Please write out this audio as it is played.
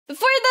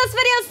Before this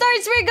video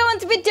starts, we're going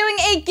to be doing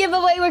a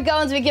giveaway. We're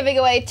going to be giving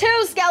away 2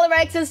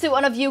 Scalorexes to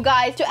one of you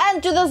guys. To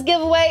enter this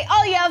giveaway,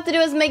 all you have to do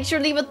is make sure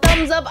to leave a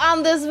thumbs up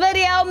on this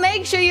video.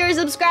 Make sure you're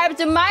subscribed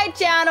to my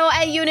channel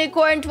at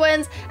Unicorn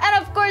Twins.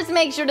 And of course,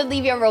 make sure to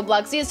leave your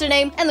Roblox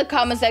username in the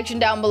comment section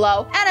down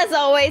below. And as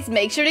always,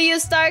 make sure to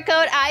use star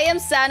code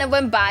IamSanna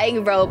when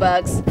buying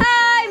Robux.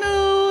 Hi,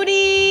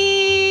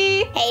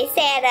 Moody! Hey,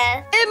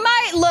 Sanna. It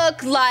might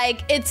look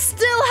like it's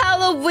still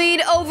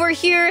Halloween over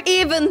here,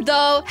 even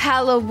though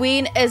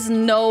Halloween is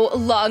no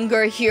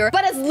longer here.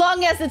 But as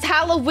long as it's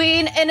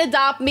Halloween in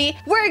Adopt Me,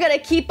 we're gonna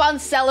keep on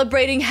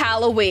celebrating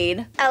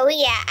Halloween. Oh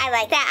yeah, I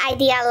like that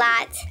idea a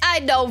lot. I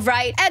know,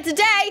 right? And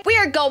today, we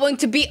are going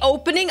to be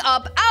opening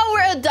up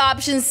our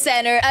adoption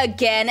center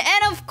again.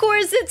 And of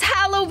course, it's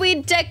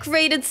Halloween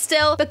decorated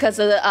still because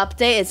of the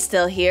update. It's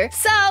still here.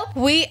 So,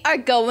 we are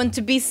going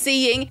to be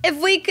seeing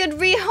if we could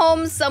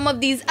rehome some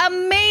of these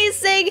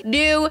amazing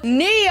new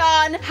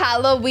neon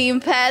Halloween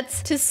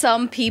pets to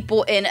some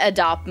people in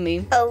Adopt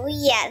Me. Oh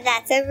yeah,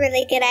 that's a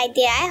really good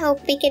idea. I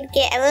hope we can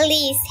get at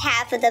least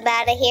half of them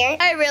out of here.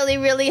 I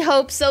really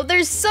hope so.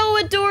 They're so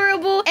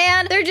adorable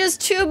and they're just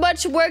too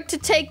much work to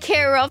take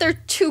care of.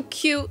 They're too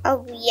cute.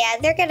 Oh yeah,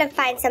 they're gonna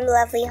find some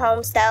lovely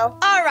homes though.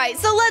 Alright,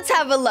 so let's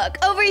have a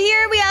look. Over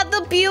here we have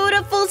the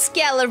beautiful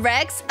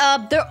Scalorex.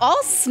 They're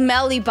all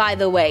smelly, by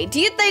the way. Do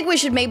you think we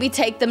should maybe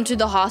take them to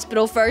the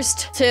hospital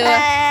first?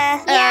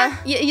 Yeah.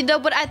 You know,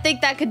 but I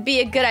think that could be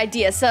a good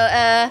idea. So,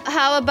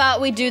 how about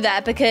we do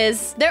that?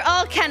 Because they're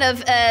all kind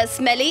of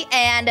smelly,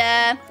 and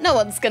no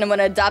one's gonna want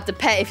to adopt a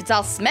pet if it's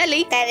all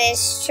smelly. That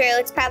is true.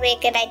 It's probably a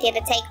good idea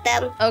to take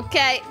them.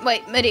 Okay,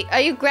 wait, Moody, are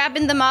you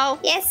grabbing them all?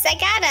 Yes, I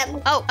got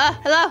them. Oh,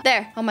 hello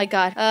there. Oh my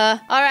God.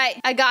 All right,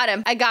 I got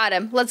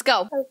him. Let's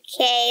go.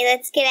 Okay,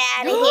 let's get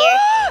out of here.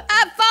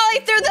 I'm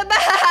falling through the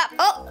map.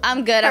 Oh,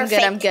 I'm good. I'm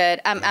perfect.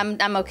 good.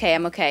 I'm okay.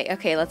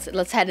 Okay,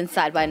 let's head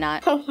inside. Why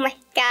not? Oh my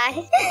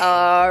God.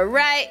 All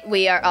right,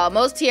 we are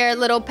almost here,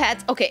 little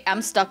pets. Okay,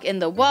 I'm stuck in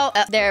the wall.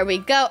 There we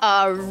go.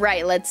 All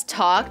right, let's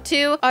talk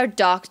to our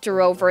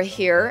doctor over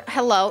here.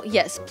 Hello.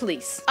 Yes,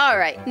 please. All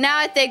right, now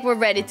I think we're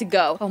ready to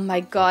go. Oh my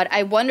God,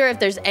 I wonder if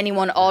there's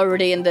anyone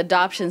already in the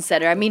adoption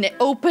center. I mean, it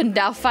opened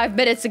now 5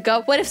 minutes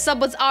ago. What if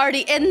someone's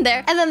already in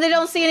there and then they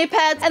don't see any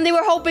pets and they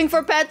were hoping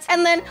for pets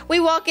and then we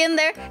walk in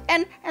there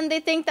and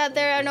they think that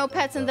there are no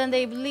pets and then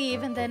they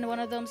leave and then one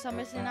of them's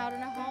missing out on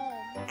a home.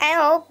 I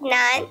hope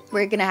not.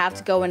 We're gonna have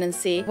to go in and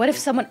see. What if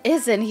someone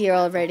is in here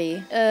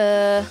already?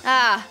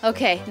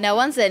 Okay. No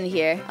one's in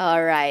here.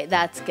 All right,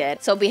 that's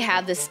good. So we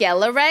have the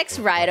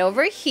Scalorex right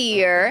over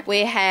here. We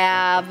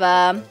have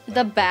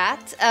the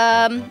bat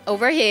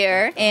over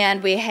here.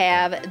 And we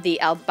have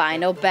the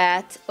albino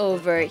bat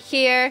over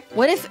here.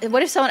 What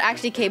if someone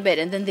actually came in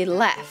and then they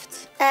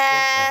left?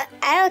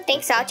 I don't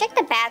think so. I'll check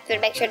the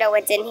bathroom, make sure no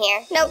one's in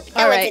here. Nope,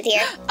 no one's in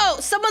here. Oh,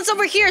 someone's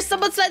over here.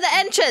 Someone's at the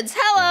entrance.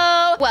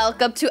 Hello.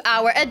 Welcome to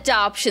our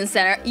adoption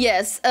center.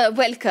 Yes,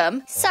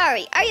 welcome.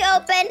 Sorry, are you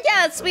open?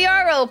 Yes, we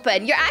are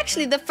open. You're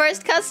actually the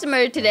first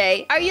customer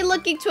today. Are you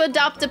looking to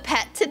adopt a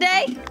pet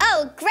today?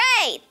 Oh,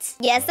 great.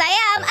 Yes,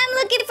 I am. I'm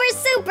looking for a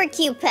super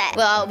cute pet.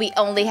 Well, we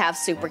only have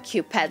super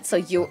cute pets, so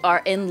you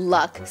are in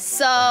luck.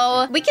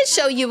 So, we can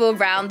show you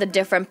around the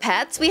different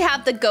pets. We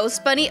have the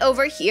ghost bunny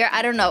over here.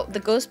 I don't know. The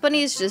ghost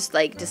bunny is just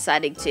like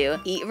deciding to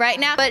eat right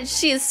now, but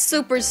she is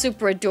super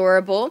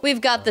adorable. We've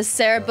got the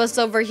Cerebus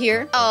over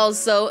here.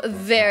 Also,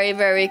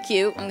 very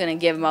cute. I'm gonna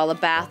give them all a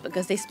bath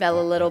because they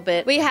smell a little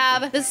bit. We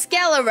have the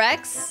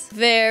Scalorex.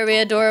 Very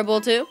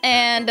adorable too.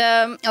 And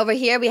over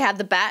here we have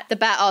the bat. The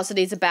bat also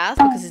needs a bath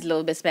because it's a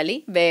little bit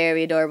smelly.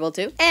 Very adorable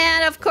too.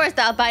 And of course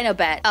the albino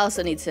bat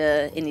also needs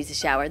a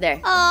shower there.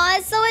 Oh,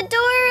 it's so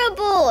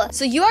adorable.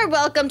 So you are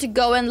welcome to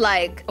go and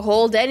like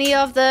hold any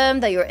of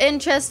them that you're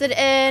interested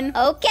in.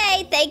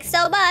 Okay, thanks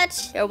so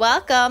much. You're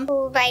welcome.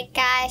 Oh my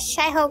gosh,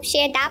 I hope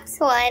she adopts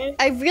one.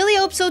 I really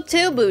hope so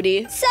too,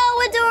 Booty. So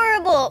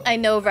adorable. I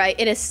know, right?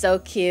 It is so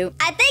cute.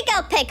 I think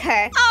I'll pick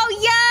her. Oh,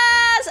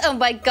 yes! Oh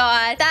my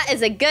God. That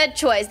is a good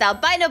choice. The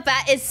albino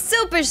bat is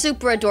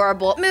super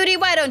adorable. Moody,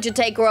 why don't you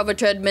take her over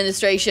to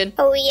administration?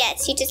 Oh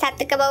yes, you just have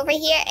to come over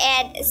here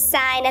and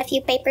sign a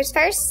few papers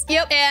first.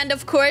 Yep, and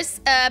of course,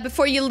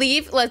 before you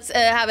leave, let's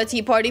have a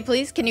tea party,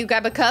 please. Can you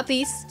grab a cup,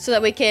 please? So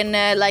that we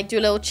can, like, do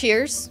a little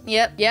cheers.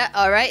 Yep, yeah,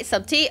 all right,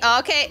 some tea.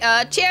 Okay,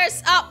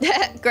 cheers. Oh,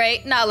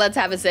 great. Now let's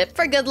have a sip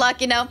for good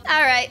luck, you know.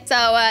 All right,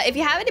 so if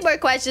you have any more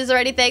questions or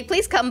anything,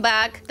 please come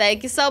back.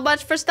 Thank you so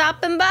much for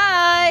stopping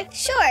by.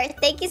 Sure,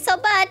 thank you so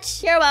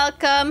much. You're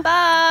welcome.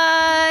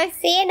 Bye.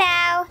 See you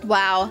now.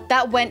 Wow,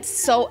 that went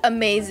so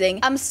amazing.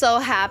 I'm so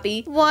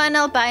happy. One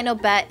albino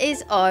bat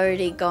is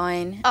already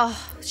gone.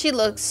 Oh, she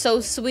looks so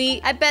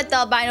sweet. I bet the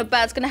albino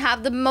bat's gonna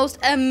have the most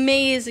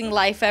amazing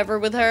life ever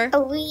with her.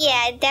 Oh,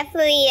 yeah, it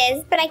definitely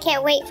is. But I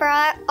can't wait for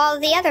all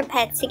the other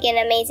pets to get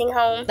an amazing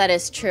home. That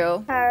is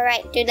true. All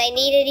right, do they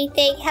need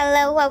anything?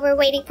 Hello, while we're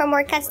waiting for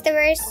more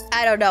customers?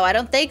 I don't know. I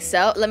don't think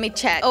so. Let me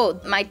check. Oh,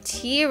 my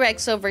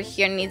T-Rex over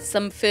here needs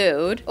some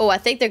food. Oh, I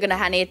think they're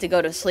gonna need to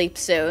go to sleep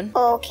soon.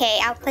 Okay,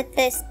 I'll put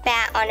this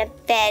bat on a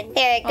bed.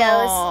 There it goes.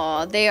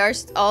 Oh, they are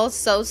all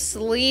so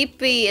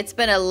sleepy. It's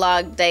been a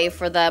long day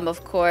for them,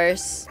 of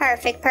course.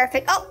 Perfect,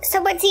 perfect. Oh,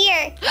 someone's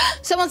here.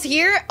 Someone's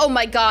here? Oh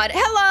my god.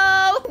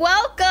 Hello!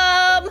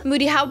 Welcome!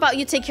 Moody, how about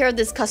you take care of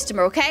this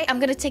customer, okay? I'm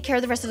gonna take care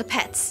of the rest of the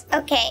pets.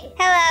 Okay.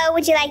 Hello,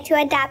 would you like to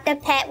adopt a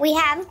pet? We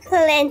have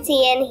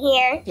plenty in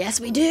here. Yes,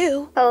 we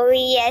do. Oh,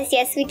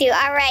 yes, we do.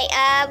 All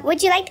right,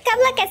 would you like to come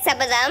look at some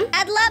of them?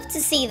 I'd love to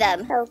see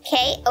them.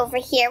 Okay, over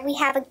here we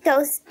have a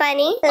ghost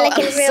bunny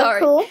looking I'm real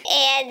sorry. cool.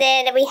 And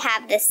then we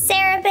have the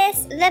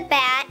Cerebus, the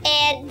bat,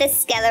 and the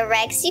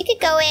Skelerex. You could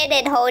go in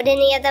and hold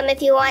any of them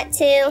if you want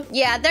to.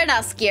 Yeah, they're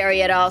not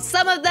scary at all.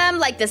 Some of them,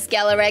 like the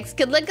Skelerex,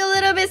 could look a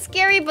little bit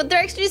scary, but they're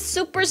actually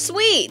super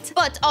sweet.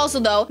 But also,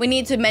 though, we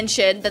need to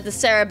mention that the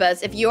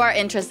Cerebus, if you are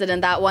interested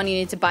in that one, you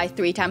need to buy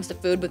 3 times the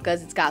food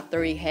because it's got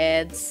 3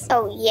 heads.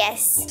 Oh,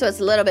 yes. So it's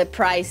a little bit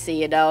pricey,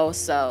 you know,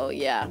 so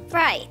yeah.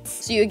 Right.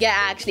 So you get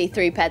actually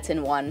 3 pets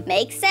in one.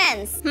 Makes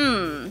sense.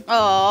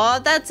 Oh,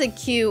 that's a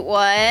cute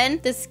one.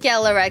 The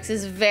Skelerex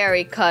is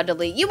very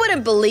cuddly. You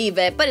wouldn't believe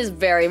it, but it's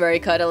very, very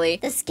cuddly.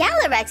 The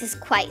Skelerex is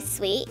quite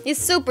sweet. He's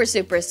super,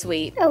 super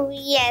sweet. Oh,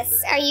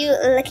 yes. Are you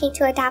looking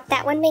to adopt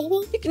that one, maybe?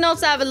 You can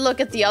also have a look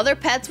at the other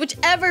pets,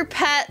 whichever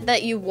pet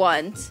that you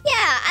want. Yeah,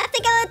 I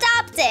think I'll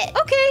adopt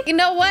it. Okay, you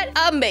know what?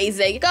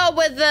 Amazing. Go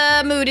with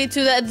Moody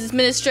to the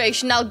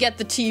administration. I'll get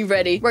the tea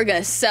ready. We're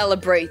gonna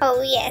celebrate.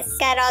 Oh, yes.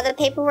 Got all the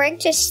paperwork.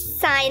 Just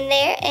sign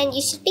there, and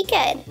you should be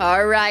good.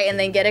 All right, and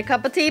then get a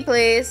cup of tea,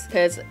 please.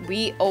 Because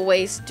we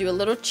always do a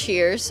little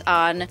cheers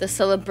on the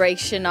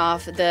celebration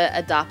of the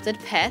adopted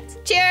pet.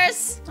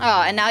 Cheers!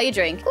 Oh, and now you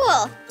drink.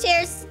 Cool.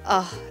 Cheers.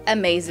 Oh,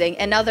 amazing.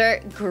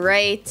 Another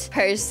great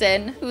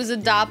person who's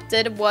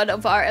adopted one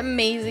of our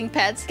amazing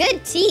pets.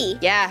 Good tea.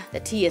 Yeah, the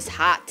tea is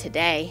hot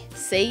today.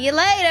 See you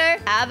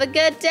later. Have a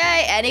good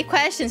day. Any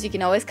questions, you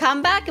can always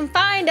come back and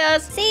find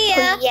us. See ya.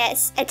 Oh,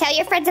 yes. And tell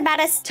your friends about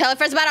us. Tell your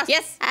friends about us.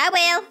 Yes. I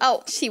will.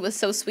 Oh, she was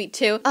so sweet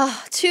too.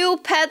 Oh, 2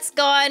 pets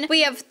gone.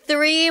 We have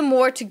 3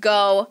 more to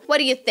go. What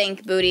do you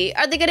think, Booty?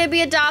 Are they gonna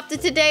be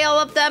adopted today, all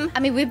of them? I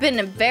mean, we've been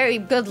in very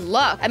good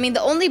luck. I mean,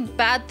 the only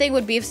bad thing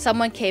would be if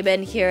someone came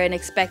in here and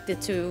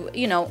expected to,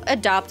 you know,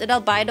 adopt an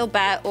albino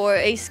bat or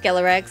a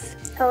Skelerex.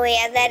 Oh,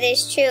 yeah, that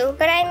is true.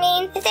 But I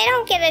mean, if they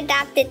don't get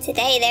adopted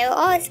today, they will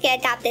always get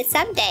adopted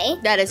someday.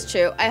 That is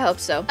true. I hope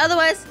so.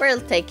 Otherwise, we'll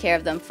take care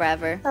of them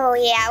forever. Oh,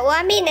 yeah. Well,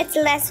 I mean, it's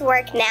less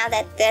work now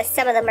that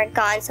some of them are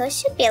gone, so it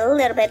should be a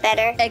little bit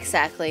better.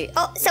 Exactly.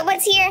 Oh,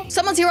 someone's here.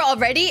 Someone's here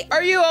already?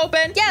 Are you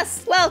open?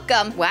 Yes,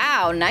 welcome.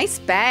 Wow, nice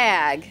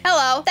bag.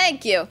 Hello,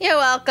 thank you. You're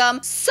welcome.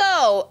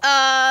 So,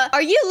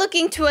 are you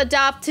looking to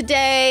adopt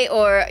today,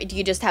 or do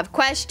you just have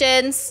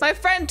questions? My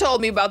friend told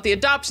me about the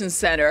adoption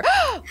center.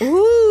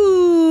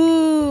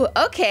 Ooh,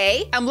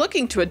 okay. I'm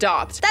looking to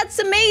adopt. That's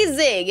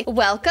amazing.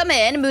 Welcome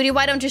in. Moody,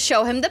 why don't you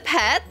show him the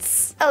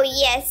pets? Oh,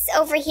 yes.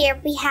 Over here,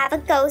 we have a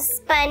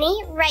ghost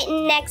bunny. Right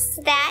next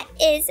to that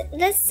is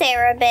the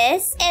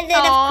Cerebus. And then,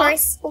 Aw. of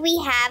course,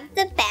 we have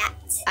the bat.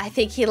 I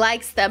think he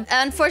likes them.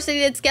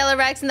 Unfortunately, the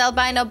Skelerex and the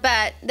albino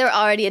bat, they're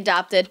already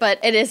adopted, but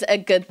it is a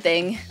good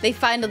thing. They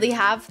finally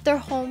have their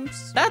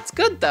homes. That's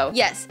good though.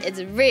 Yes,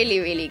 it's really,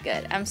 really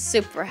good. I'm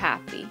super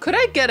happy. Could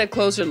I get a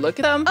closer look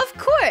at them? Of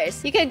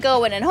course, you can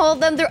go in and hold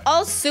them. They're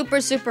all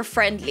super, super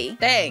friendly.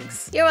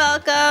 Thanks. You're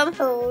welcome.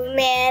 Oh,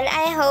 man.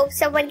 I hope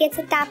someone gets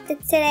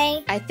adopted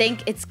today. I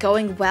think it's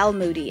going well,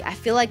 Moody. I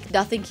feel like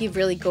nothing can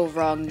really go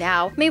wrong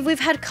now. I mean,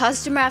 we've had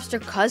customer after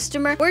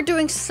customer. We're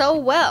doing so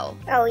well.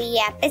 Oh,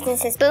 yeah.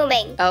 Business is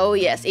booming. Oh,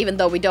 yes, even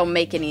though we don't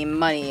make any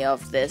money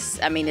of this.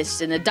 I mean,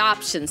 it's an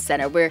adoption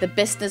center where the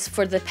business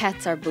for the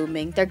pets are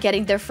booming. They're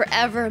getting their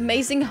forever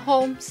amazing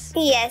homes.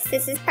 Yes,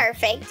 this is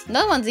perfect.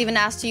 No one's even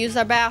asked to use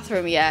our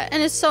bathroom yet,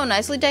 and it's so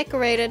nicely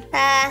decorated.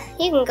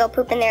 You can go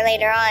poop in there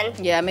later on.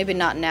 Yeah, maybe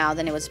not now,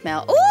 then it would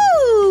smell.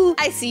 Ooh!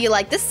 I see you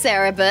like the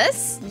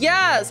Cerebus.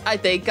 Yes, I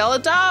think I'll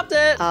adopt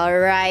it. All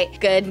right,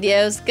 good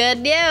news, good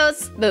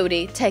news.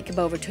 Moody, take him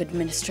over to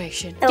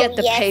administration. Oh, Get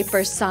the yes.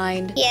 papers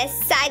signed. Yes,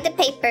 sign the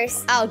papers.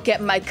 I'll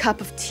get my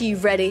cup of tea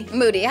ready.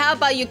 Moody, how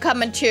about you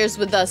come and cheers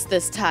with us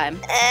this time?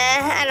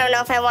 I don't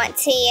know if I want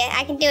tea.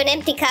 I can do an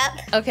empty cup.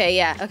 Okay,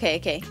 yeah,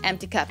 okay.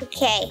 Empty cup.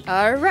 Okay.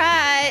 All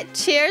right,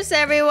 cheers,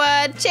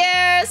 everyone.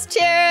 Cheers,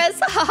 cheers.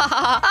 Ha ha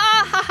ha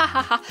ha ha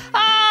ha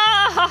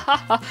ha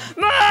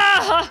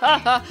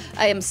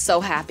I am so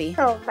happy.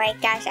 Oh my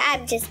gosh,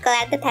 I'm just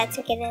glad the pets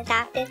are getting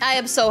adopted. I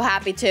am so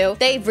happy too.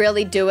 They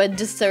really do and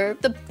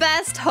deserve the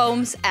best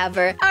homes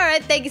ever. All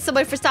right, thank you so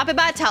much for stopping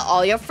by. Tell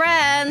all your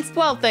friends.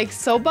 Well, thanks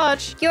so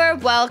much. You're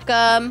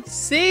welcome.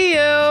 See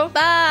you.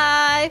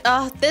 Bye.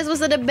 Oh, this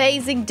was an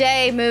amazing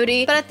day,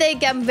 Moody. But I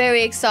think I'm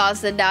very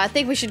exhausted now. I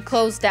think we should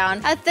close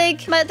down. I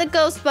think the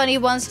ghost bunny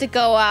wants to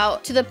go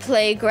out to the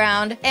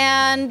playground.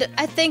 And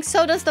I think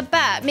so does the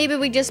bat. Maybe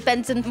we just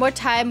spend some more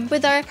time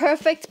with our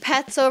perfect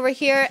pets over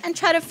here and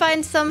try to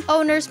find some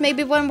owners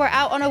maybe when we're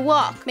out on a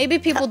walk. Maybe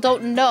people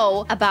don't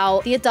know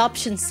about the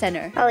adoption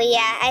center. Oh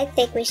yeah, I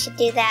think we should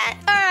do that.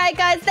 Alright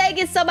guys, thank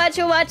you so much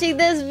for watching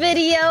this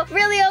video.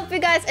 Really hope you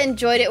guys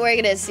enjoyed it. We're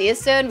gonna see you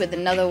soon with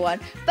another one.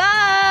 Bye!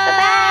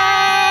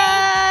 Bye-bye!